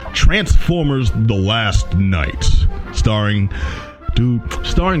Transformers: The Last Night, starring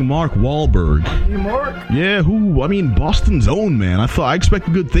Mark Wahlberg. Hey, Mark? Yeah, Boston's own, man. I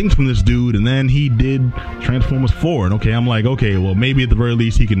expected good things from this dude, and then he did Transformers 4, and I'm like, okay, well, maybe at the very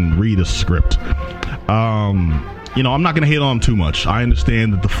least he can read a script. I'm not going to hate on him too much. I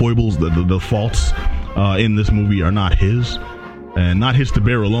understand that the foibles, the faults in this movie are not his, and not his to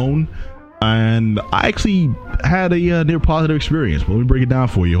bear alone. And I actually had a near positive experience. But let me break it down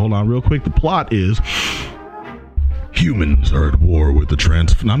for you. Hold on real quick. The plot is humans are at war with the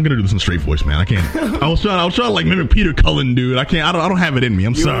I'm gonna do this in a straight voice, man. I can't. I was trying to like mimic Peter Cullen, dude. I can't. I don't have it in me.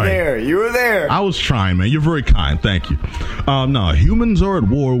 I'm sorry. You were there. I was trying, man. You're very kind. Thank you. No, humans are at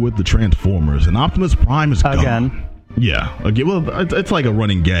war with the Transformers, and Optimus Prime is gone. Yeah. Okay. Well, it's like a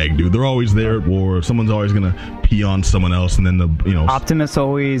running gag, dude. They're always there at war. Someone's always gonna pee on someone else, and then Optimus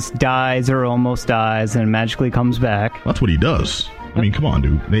always dies or almost dies, and magically comes back. That's what he does. I mean, come on,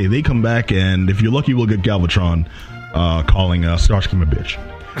 dude. They come back, and if you're lucky, we'll get Galvatron calling Starscream a bitch.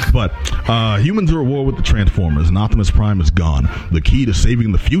 But humans are at war with the Transformers, and Optimus Prime is gone. The key to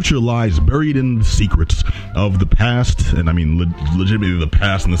saving the future lies buried in the secrets of the past, and I mean legitimately the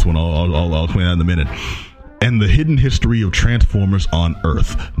past. In this one, I'll explain that in a minute. And the hidden history of Transformers on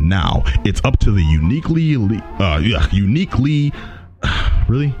Earth. Now, it's up to the the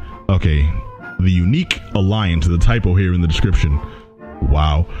unique alliance, the typo here in the description.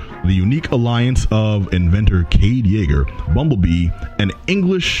 Wow. The unique alliance of inventor Cade Yeager, Bumblebee, an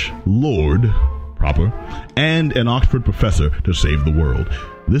English lord, proper, and an Oxford professor to save the world.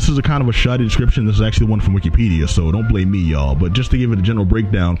 This is a kind of a shoddy description. This is actually one from Wikipedia, so don't blame me, y'all. But just to give it a general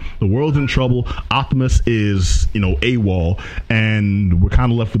breakdown, the world's in trouble. Optimus is, AWOL, and we're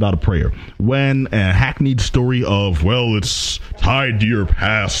kind of left without a prayer. When a hackneyed story of, it's tied to your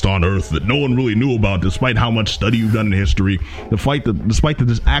past on Earth that no one really knew about, despite how much study you've done in history, despite that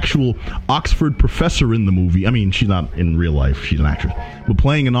there's actual Oxford professor in the movie. I mean, she's not in real life. She's an actress. But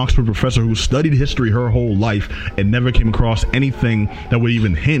playing an Oxford professor who studied history her whole life and never came across anything that would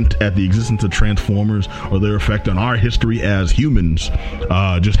even hint at the existence of Transformers or their effect on our history as humans,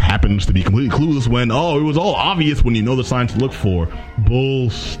 just happens to be completely clueless when, it was all obvious when you know the signs to look for. Bull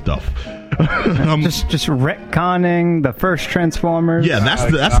stuff. Just retconning the first Transformers. Yeah, that's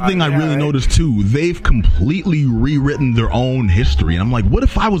the thing I really noticed too. They've completely rewritten their own history, and I'm like, what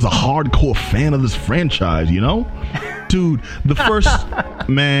if I was a hardcore fan of this franchise, Dude, the first,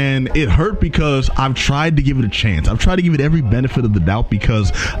 man, it hurt because I've tried to give it a chance. I've tried to give it every benefit of the doubt because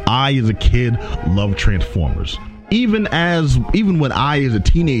I, as a kid, loved Transformers. Even when I, as a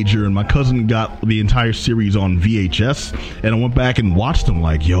teenager, and my cousin got the entire series on VHS, and I went back and watched them,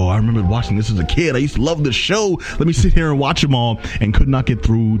 I remember watching this as a kid. I used to love the show. Let me sit here and watch them all, and could not get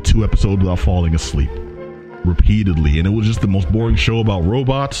through 2 episodes without falling asleep. Repeatedly, and it was just the most boring show about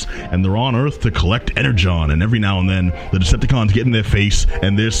robots, and they're on Earth to collect Energon, and every now and then the Decepticons get in their face,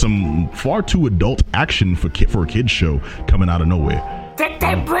 and there's some far too adult action for a kid's show coming out of nowhere. Did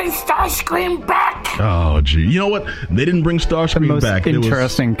they bring Starscream back? Oh, gee. You know what? They didn't bring Starscream back. The most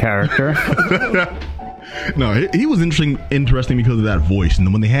interesting character. No, he was interesting because of that voice,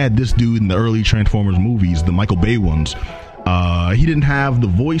 and when they had this dude in the early Transformers movies, the Michael Bay ones, he didn't have the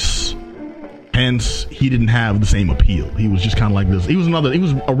voice. Hence, he didn't have the same appeal. He was just kind of like this. Just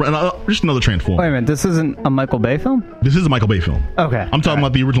another Transformer. Wait a minute, this isn't a Michael Bay film? This is a Michael Bay film. Okay. I'm talking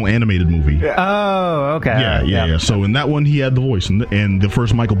about the original animated movie. Yeah. Oh, okay. Yeah. So in that one, he had the voice. And the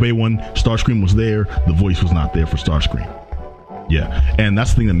first Michael Bay one, Starscream was there. The voice was not there for Starscream. Yeah, and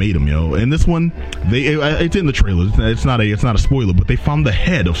that's the thing that made him, And this one, it's in the trailer. It's not a spoiler, but they found the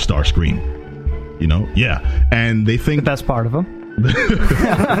head of Starscream. Yeah. And they think... The best part of him.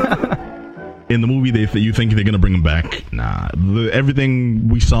 In the movie, you think they're going to bring him back. Nah. Everything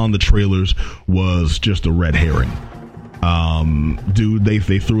we saw in the trailers was just a red herring. Dude, they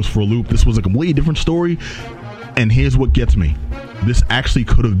threw us for a loop. This was a completely different story. And here's what gets me. This actually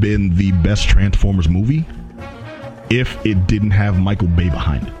could have been the best Transformers movie if it didn't have Michael Bay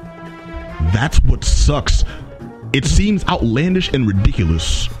behind it. That's what sucks. It seems outlandish and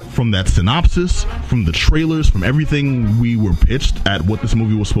ridiculous from that synopsis, from the trailers, from everything we were pitched at what this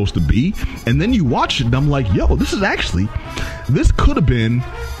movie was supposed to be. And then you watch it and I'm like, this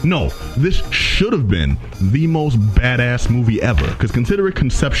should have been the most badass movie ever. Because consider it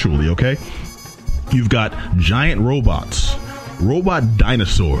conceptually, okay? You've got giant robots, robot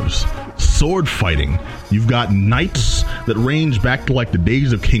dinosaurs, sword fighting. You've got knights that range back to the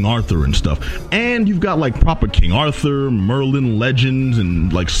days of King Arthur and stuff. And you've got proper King Arthur, Merlin legends,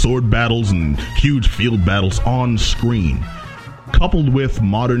 and sword battles and huge field battles on screen. coupled with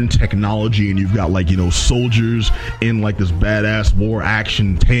modern technology, and you've got like, you know, soldiers in like this badass war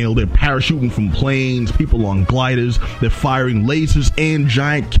action tale. They're parachuting from planes, people on gliders, they're firing lasers and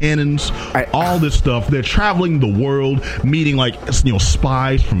giant cannons, all this stuff. They're traveling the world, meeting like, you know,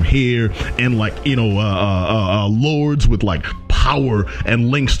 spies from here, and like, you know, lords with like power and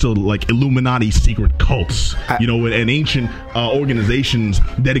links to like Illuminati secret cults, you know, and ancient organizations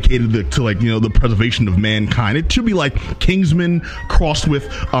dedicated to like, you know, the preservation of mankind. It should be like Kingsman crossed with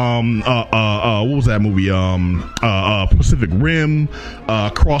what was that movie, Pacific Rim,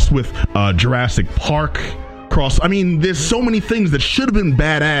 crossed with Jurassic Park. I mean, there's so many things that should have been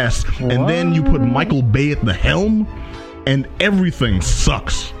badass, and then you put Michael Bay at the helm and everything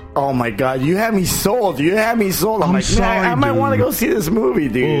sucks. Oh my God, you had me sold. I'm like, sorry, I might want to go see this movie,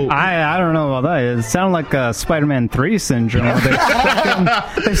 dude. I don't know about that. It sounded like Spider-Man 3 syndrome.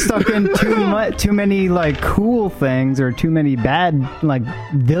 They're stuck in too many like cool things, or too many bad like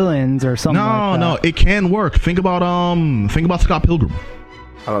villains or something like that. No, it can work. Think about Scott Pilgrim.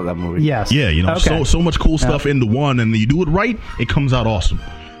 I love that movie. Yes. Yeah, you know, so much cool stuff into one, and you do it right, it comes out awesome.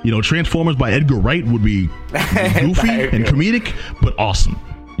 You know, Transformers by Edgar Wright would be goofy and comedic, but awesome.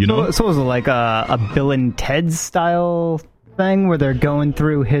 You know? So was it like a Bill and Ted style thing where they're going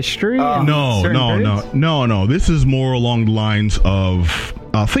through history? No. This is more along the lines of,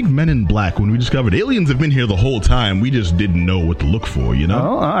 I think, Men in Black, when we discovered aliens have been here the whole time. We just didn't know what to look for, you know?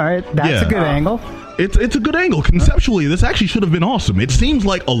 Oh, all right. That's a good angle. It's a good angle. Conceptually, this actually should have been awesome. It seems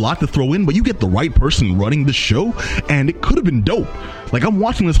like a lot to throw in, but you get the right person running the show, and it could have been dope. Like, I'm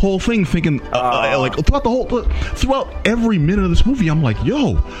watching this whole thing thinking, like, throughout every minute of this movie, I'm like,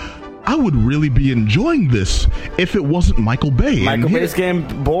 yo, I would really be enjoying this if it wasn't Michael Bay. Michael Bay's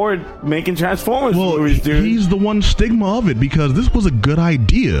getting bored making Transformers movies, dude. He's the one stigma of it, because this was a good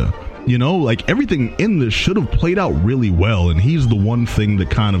idea. You know, like, everything in this should have played out really well, and he's the one thing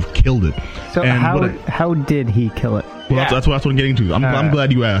that kind of killed it. So how did he kill it? Well, that's what I'm getting to. I'm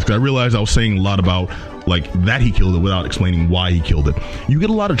glad you asked. I realized I was saying a lot about like that he killed it without explaining why he killed it. You get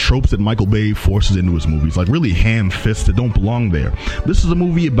a lot of tropes that Michael Bay forces into his movies, like really ham-fists that don't belong there. This is a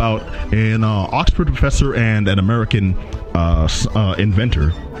movie about an Oxford professor and an American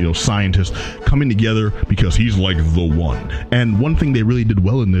inventor, you know, scientist, coming together because he's like the one. And one thing they really did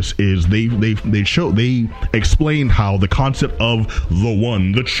well in this is they explained how the concept of the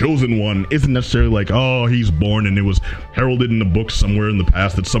one, the chosen one, isn't necessarily like, oh, he's born and it was heralded in the book somewhere in the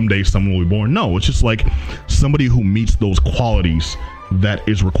past that someday someone will be born. No, it's just like somebody who meets those qualities that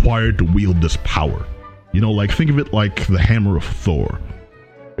is required to wield this power. You know, like, think of it like the hammer of Thor.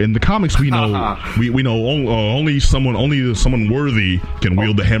 In the comics, we know we know only someone worthy can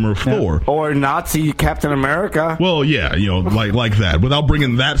wield the hammer of Thor, or Nazi Captain America. Well, yeah, you know, like that, without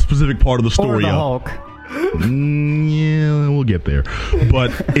bringing that specific part of the story or the up. Hulk. Yeah, we'll get there.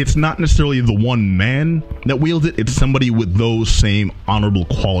 But it's not necessarily the one man that wields it. It's somebody with those same honorable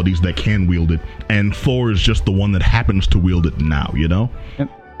qualities that can wield it. And Thor is just the one that happens to wield it now, you know?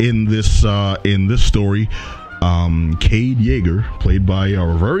 Yep. In this story, Cade Yeager, played by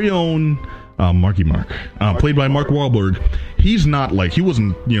our very own Marky Mark, played by Mark Wahlberg. He's not like, he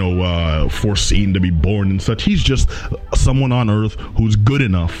wasn't, you know, foreseen to be born and such. He's just someone on Earth who's good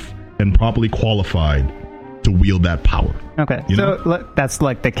enough and properly qualified to wield that power. Okay, you so know? That's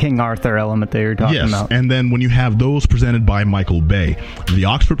like the King Arthur element that you're talking about. Yes, and then when you have those presented by Michael Bay, the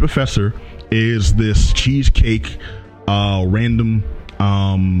Oxford professor is this cheesecake, random,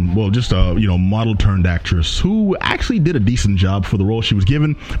 model turned actress who actually did a decent job for the role she was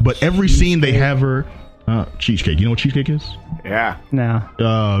given. But every scene they have her cheesecake. You know what cheesecake is? Yeah. No. Do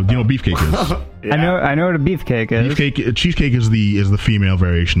you know what beefcake is? Yeah. I know what a beefcake is. Cheesecake is the female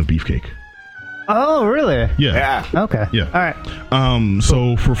variation of beefcake. Oh, really? Yeah. Okay. Yeah. All right.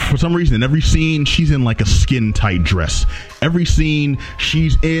 So for some reason, in every scene, she's in like a skin tight dress. Every scene,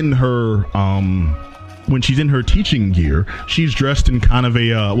 she's in her when she's in her teaching gear, she's dressed in kind of a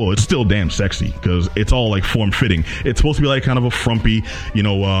it's still damn sexy because it's all like form fitting. It's supposed to be like kind of a frumpy,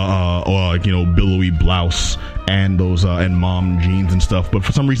 billowy blouse and those and mom jeans and stuff, but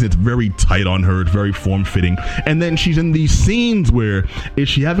for some reason it's very tight on her. It's very form fitting. And then she's in these scenes where is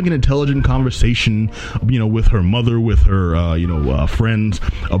she having an intelligent conversation, with her mother, with her friends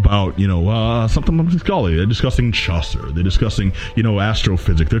about something. They're discussing Chaucer. They're discussing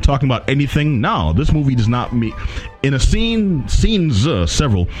astrophysics. They're talking about anything. No, this movie does not meet in a scenes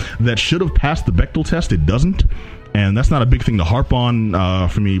several that should have passed the Bechdel test. It doesn't. And that's not a big thing to harp on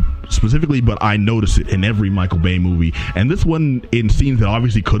for me specifically, but I notice it in every Michael Bay movie. And this one, in scenes that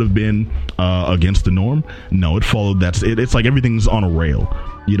obviously could have been against the norm, no, it followed that. It's like everything's on a rail.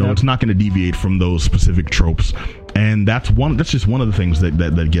 It's not going to deviate from those specific tropes. And that's just one of the things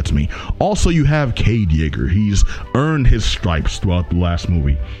that gets me. Also, you have Cade Yeager. He's earned his stripes throughout the last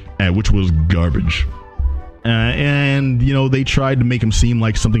movie, which was garbage. And they tried to make him seem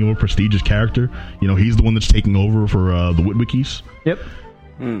like something of a prestigious character. He's the one that's taking over for the Witwickies. Yep.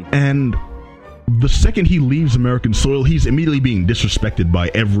 And the second he leaves American soil, he's immediately being disrespected by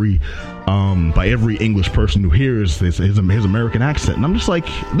every English person who hears his American accent. And I'm just like,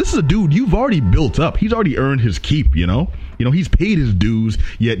 this is a dude you've already built up. He's already earned his keep. He's paid his dues.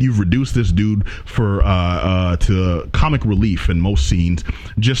 Yet you've reduced this dude to comic relief in most scenes,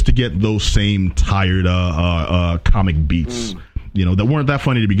 just to get those same tired comic beats. That weren't that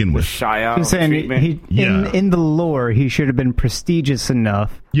funny to begin with. Shy out. In the lore, he should have been prestigious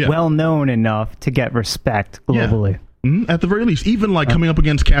enough, well known enough to get respect globally. Yeah. At the very least, even like coming up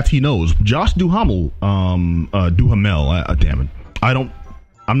against cats he knows, Josh Duhamel, damn it, I'm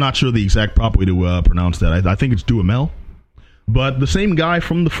not sure the exact proper way to pronounce that. I think it's Duhamel, but the same guy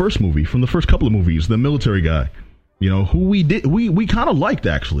from the first movie, from the first couple of movies, the military guy, who we kind of liked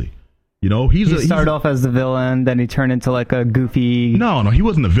actually. He started off as the villain, then he turned into like a goofy... No, he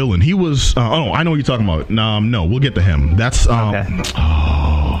wasn't a villain. He was... I know what you're talking about. No, we'll get to him. That's... Okay.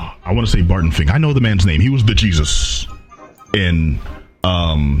 I want to say Barton Fink. I know the man's name. He was the Jesus in...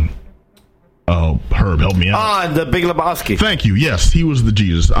 Herb, help me out. The Big Lebowski. Thank you. Yes, he was the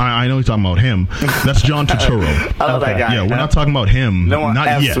Jesus. I know you're talking about him. That's John Turturro. I love that guy. Yeah, we're not talking about him. No one not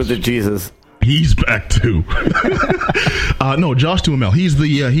F's yet. with the Jesus. He's back too. No, Josh Duhamel. He's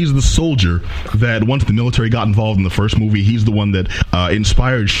the soldier that once the military got involved in the first movie, he's the one that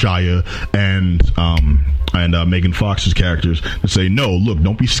inspired Shia and Megan Fox's characters to say, no, look,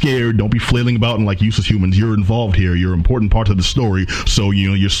 don't be scared, don't be flailing about and like useless humans. You're involved here. You're important part of the story. So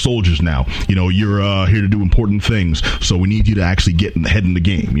you're soldiers now. You're here to do important things. So we need you to actually get head in the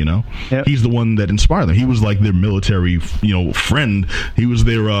game. Yep. He's the one that inspired them. He was like their military friend. He was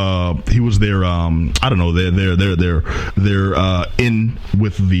their I don't know, they're in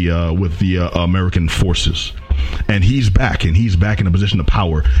with the American forces, and he's back in a position of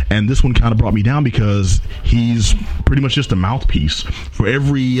power. And this one kind of brought me down because he's pretty much just a mouthpiece for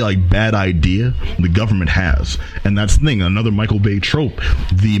every bad idea the government has. And that's the thing, another Michael Bay trope.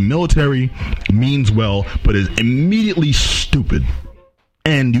 The military means well, but is immediately stupid.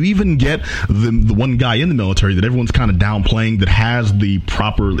 And you even get the one guy in the military that everyone's kind of downplaying that has the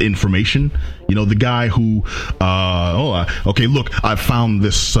proper information. The guy who, okay, look, I found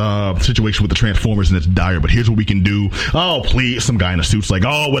this situation with the Transformers and it's dire, but here's what we can do. Oh, please. Some guy in a suit's like,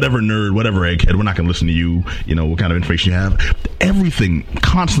 oh, whatever, nerd, whatever, egghead. We're not going to listen to you. What kind of information you have. Everything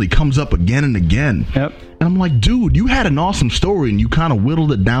constantly comes up again and again. Yep. And I'm like, dude, you had an awesome story and you kind of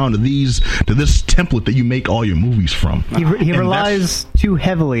whittled it down to this template that you make all your movies from. He relies too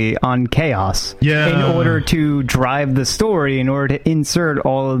heavily on chaos in order to drive the story, in order to insert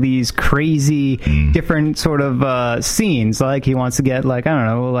all of these crazy different sort of scenes. Like he wants to get like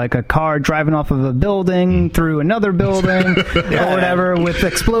a car driving off of a building through another building or whatever with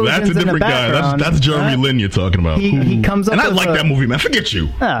explosions in the background. That's Jeremy Lin you're talking about. He comes up and I like that movie, man. Forget you.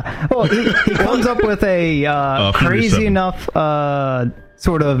 Well, he comes up with a crazy enough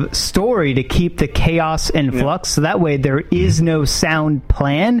sort of story to keep the chaos in flux, so that way there is no sound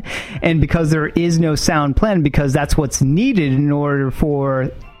plan, and because there is no sound plan, because that's what's needed in order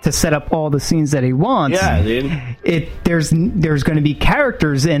to set up all the scenes that he wants. Yeah, dude. There's going to be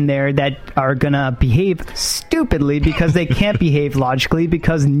characters in there that are going to behave stupidly because they can't behave logically,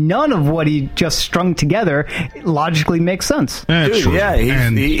 because none of what he just strung together logically makes sense. Dude, yeah,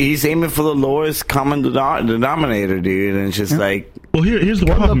 he's aiming for the lowest common denominator, dude, and it's just like... Well, here's the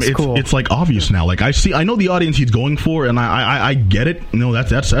problem. It's like obvious now. Like I know the audience he's going for, and I get it.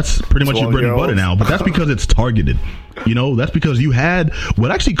 That's pretty much his bread and butter now. But that's because it's targeted. That's because you had what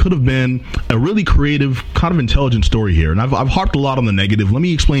actually could have been a really creative, kind of intelligent story here. And I've harped a lot on the negative. Let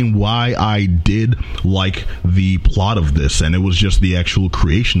me explain why I did like the plot of this, and it was just the actual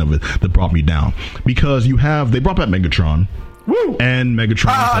creation of it that brought me down. Because they brought back Megatron. Woo! And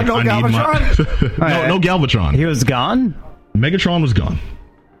Megatron. No Galvatron. No Galvatron. He was gone. Megatron was gone.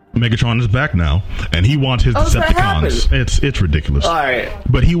 Megatron is back now, and he wants his Decepticons. It's ridiculous. All right.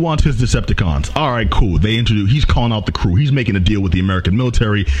 But he wants his Decepticons. All right, cool. He's calling out the crew. He's making a deal with the American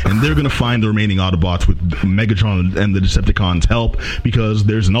military, and they're going to find the remaining Autobots with Megatron and the Decepticons' help, because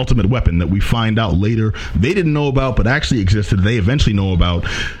there's an ultimate weapon that we find out later they didn't know about, but actually existed. They eventually know about.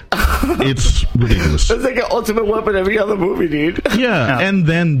 It's ridiculous. It's like an ultimate weapon every other movie, dude. Yeah, and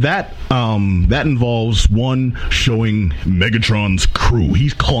then that involves one showing Megatron's crew.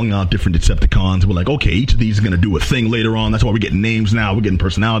 He's calling out different Decepticons. We're like, okay, each of these is going to do a thing later on. That's why we're getting names now. We're getting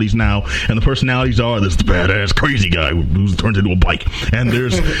personalities now, and the personalities are this badass crazy guy who turns into a bike, and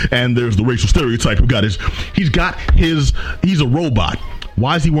there's the racial stereotype. He's a robot.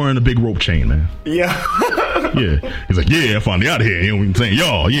 Why is he wearing a big rope chain, man? Yeah. Yeah. He's like, yeah, I'm finally out of here. You know what I'm saying?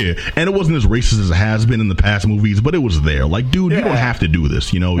 Y'all, yeah. And it wasn't as racist as it has been in the past movies, but it was there. Like, dude, you don't have to do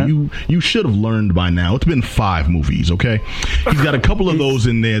this. You know, you should have learned by now. It's been 5 movies, okay? He's got a couple of those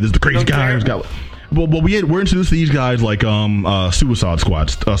in there. There's the crazy guy who's got... Well, we're introduced to these guys like Suicide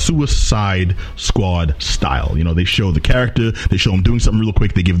Squad style. You know, they show the character, they show him doing something real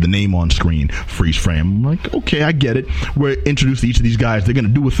quick, they give the name on screen, freeze frame. I'm like, okay, I get it. We're introduced to each of these guys. They're gonna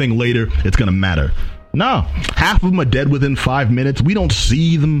do a thing later. It's gonna matter. No, half of them are dead within 5 minutes. We don't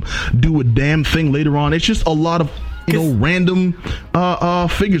see them do a damn thing later on. It's just a lot of random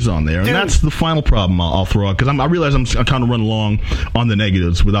figures on there, and that's the final problem I'll throw out, because I realize I'm kind of running along on the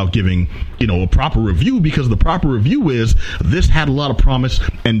negatives without giving a proper review, because the proper review is this had a lot of promise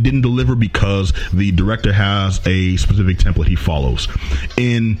and didn't deliver because the director has a specific template he follows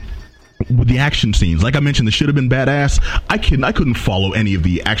with the action scenes. Like I mentioned, this should have been badass. I couldn't follow any of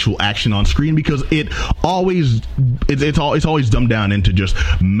the actual action on screen because it's always dumbed down into just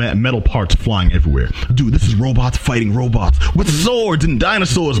metal parts flying everywhere. Dude, this is robots fighting robots with swords and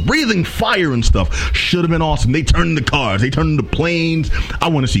dinosaurs breathing fire and stuff. Should have been awesome. They turned into cars. They turned into planes. I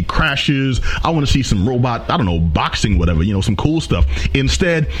want to see crashes. I want to see some robot, I don't know, boxing, whatever, some cool stuff.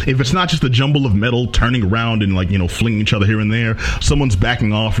 Instead, if it's not just a jumble of metal turning around and flinging each other here and there, someone's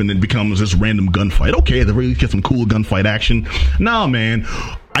backing off and it becomes this random gunfight. Okay, they really get some cool gunfight action. Nah, man.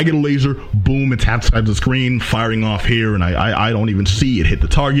 I get a laser, boom, it's outside the screen, firing off here, and I don't even see it hit the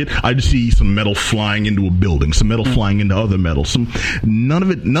target. I just see some metal flying into a building, some metal flying into other metal. None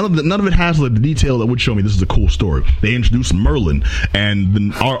of it has the detail that would show me this is a cool story. They introduced Merlin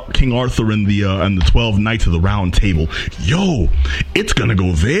and King Arthur and the 12 Knights of the Round Table. Yo, it's gonna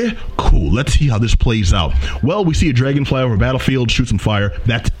go there? Cool, let's see how this plays out. Well, we see a dragonfly over a battlefield, shoot some fire,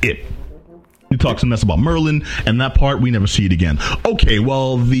 that's it. You talk some mess about Merlin, and that part, we never see it again. Okay,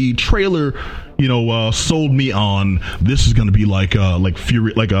 well, the trailer, sold me on this is going to be like Fast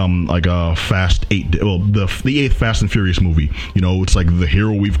 8, well, the 8th Fast and Furious movie. It's like the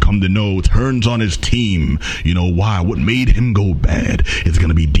hero we've come to know turns on his team. Why? What made him go bad? It's going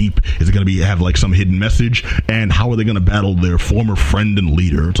to be deep. Is it going to have like some hidden message? And how are they going to battle their former friend and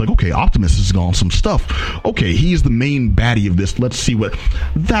leader? It's like, okay, Optimus has gone some stuff. Okay, he's the main baddie of this. Let's see what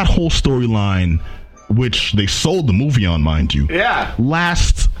that whole storyline, which they sold the movie on, mind you,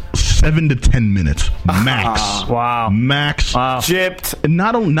 lasts 7 to 10 minutes max. Wow. Max. Wow. Chipped. And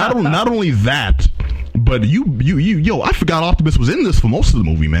not only that, but I forgot Optimus was in this for most of the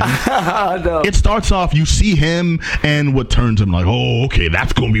movie, man. No. It starts off, you see him, and what turns him like, oh, okay,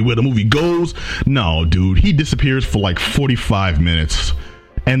 that's gonna be where the movie goes. No, dude, he disappears for like 45 minutes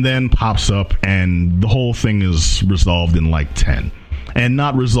and then pops up, and the whole thing is resolved in like 10. And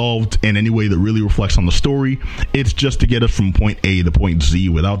not resolved in any way that really reflects on the story. It's just to get us from point A to point Z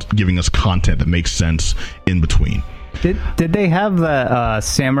without giving us content that makes sense in between. Did they have the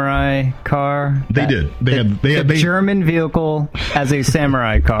samurai car? They did. They had German vehicle as a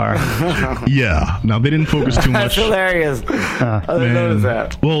samurai car. Yeah. Now they didn't focus too much. That's hilarious. I didn't notice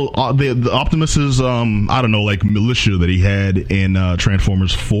that. Well, the Optimus's like militia that he had in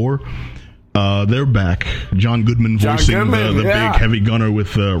Transformers 4. They're back. John Goodman voicing the big heavy gunner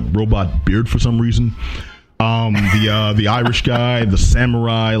with a robot beard for some reason. The Irish guy, the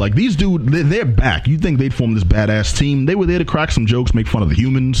samurai, like these they're back. You'd think they'd form this badass team. They were there to crack some jokes, make fun of the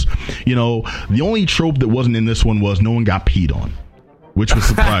humans. The only trope that wasn't in this one was no one got peed on, which was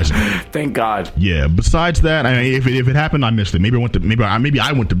surprising. Thank God. Yeah. Besides that, if it happened, I missed it. Maybe I went to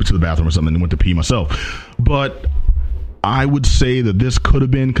the bathroom or something and went to pee myself. But I would say that this could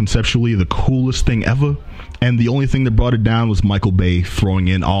have been conceptually the coolest thing ever. And the only thing that brought it down was Michael Bay throwing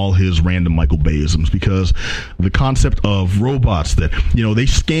in all his random Michael Bayisms, because the concept of robots that, they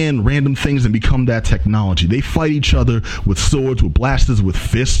scan random things and become that technology. They fight each other with swords, with blasters, with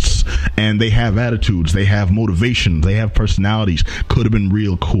fists, and they have attitudes, they have motivations, they have personalities. Could have been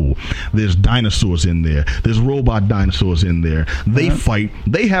real cool. There's dinosaurs in there. There's robot dinosaurs in there. They fight.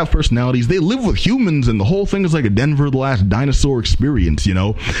 They have personalities. They live with humans, and the whole thing is like a Denver the Last Dinosaur experience,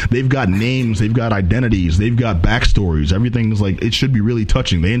 They've got names. They've got identities. They've got backstories. Everything is like, it should be really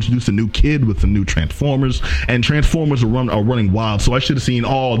touching. They introduced a new kid with the new Transformers, and Transformers are running wild. So I should have seen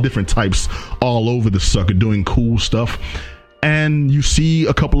all different types all over the sucker doing cool stuff. and you see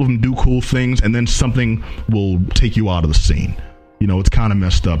a couple of them do cool things, and then something will take you out of the scene. You know, it's kind of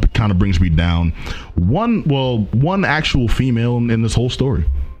messed up. It kind of brings me down. One actual female in this whole story.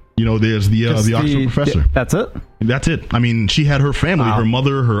 You know, there's the Oxford professor. That's it? That's it. I mean, she had her family, her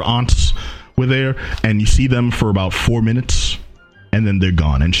mother, her aunts were there, and you see them for about 4 minutes, and then they're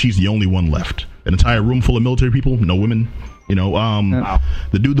gone, and she's the only one left. An entire room full of military people, no women. You know,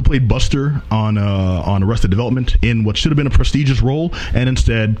 the dude that played Buster on Arrested Development in what should have been a prestigious role, and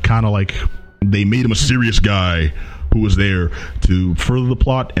instead kind of like they made him a serious guy who was there to further the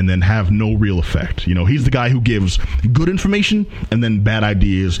plot and then have no real effect. You know, he's the guy who gives good information and then bad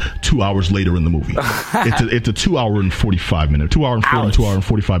ideas 2 hours later in the movie. It's a 2 hour and 45 minute, 2 hour and 40, 2 hour and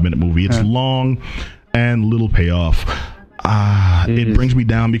 45 minute movie. It's long and little payoff. It brings me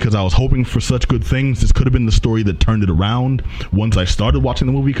down because I was hoping for such good things. This could have been the story that turned it around once I started watching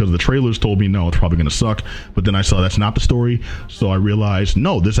the movie, because the trailers told me, no, it's probably going to suck. But then I saw that's not the story. So I realized,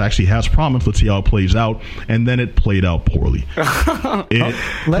 no, this actually has promise. Let's see how it plays out. And then it played out poorly. It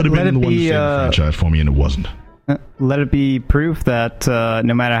could have been the one to save the franchise for me, and it wasn't. Let it be proof that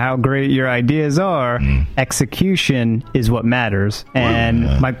no matter how great your ideas are, execution is what matters.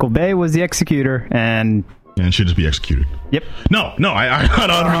 And Michael Bay was the executor, and should just be executed. Yep. No, I don't mean that.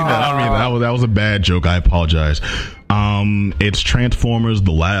 I don't mean that. That was a bad joke. I apologize. It's Transformers: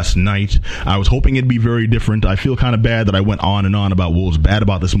 The Last Night. I was hoping it'd be very different. I feel kind of bad that I went on and on about what was bad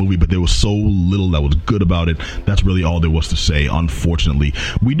about this movie, but there was so little that was good about it. That's really all there was to say, unfortunately.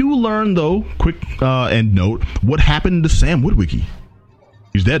 We do learn, though, quick end note, what happened to Sam Witwicky.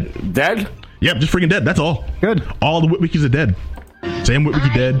 He's dead. Dead? Yep, just freaking dead. That's all. Good. All the Witwickies are dead. Sam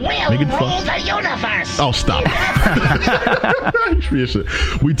Witwicky dead. Megan Fox. The universe. Oh, stop.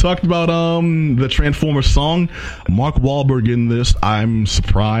 We talked about the Transformers song. Mark Wahlberg in this. I'm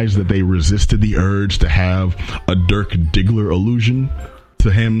surprised that they resisted the urge to have a Dirk Diggler allusion to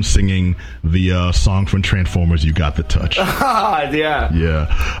him singing the song from Transformers, You Got the Touch. Yeah.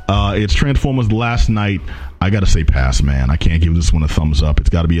 It's Transformers: The Last Night. I gotta say pass, man. I can't give this one a thumbs up. It's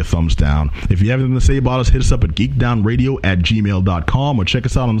gotta be a thumbs down. If you have anything to say about us, hit us up at geekdownradio@gmail.com, or check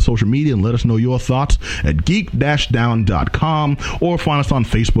us out on the social media and let us know your thoughts at geek-down.com, or find us on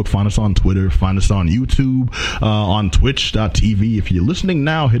Facebook, find us on Twitter, find us on YouTube, on twitch.tv. If you're listening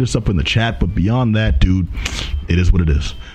now, hit us up in the chat. But beyond that, dude, it is what it is.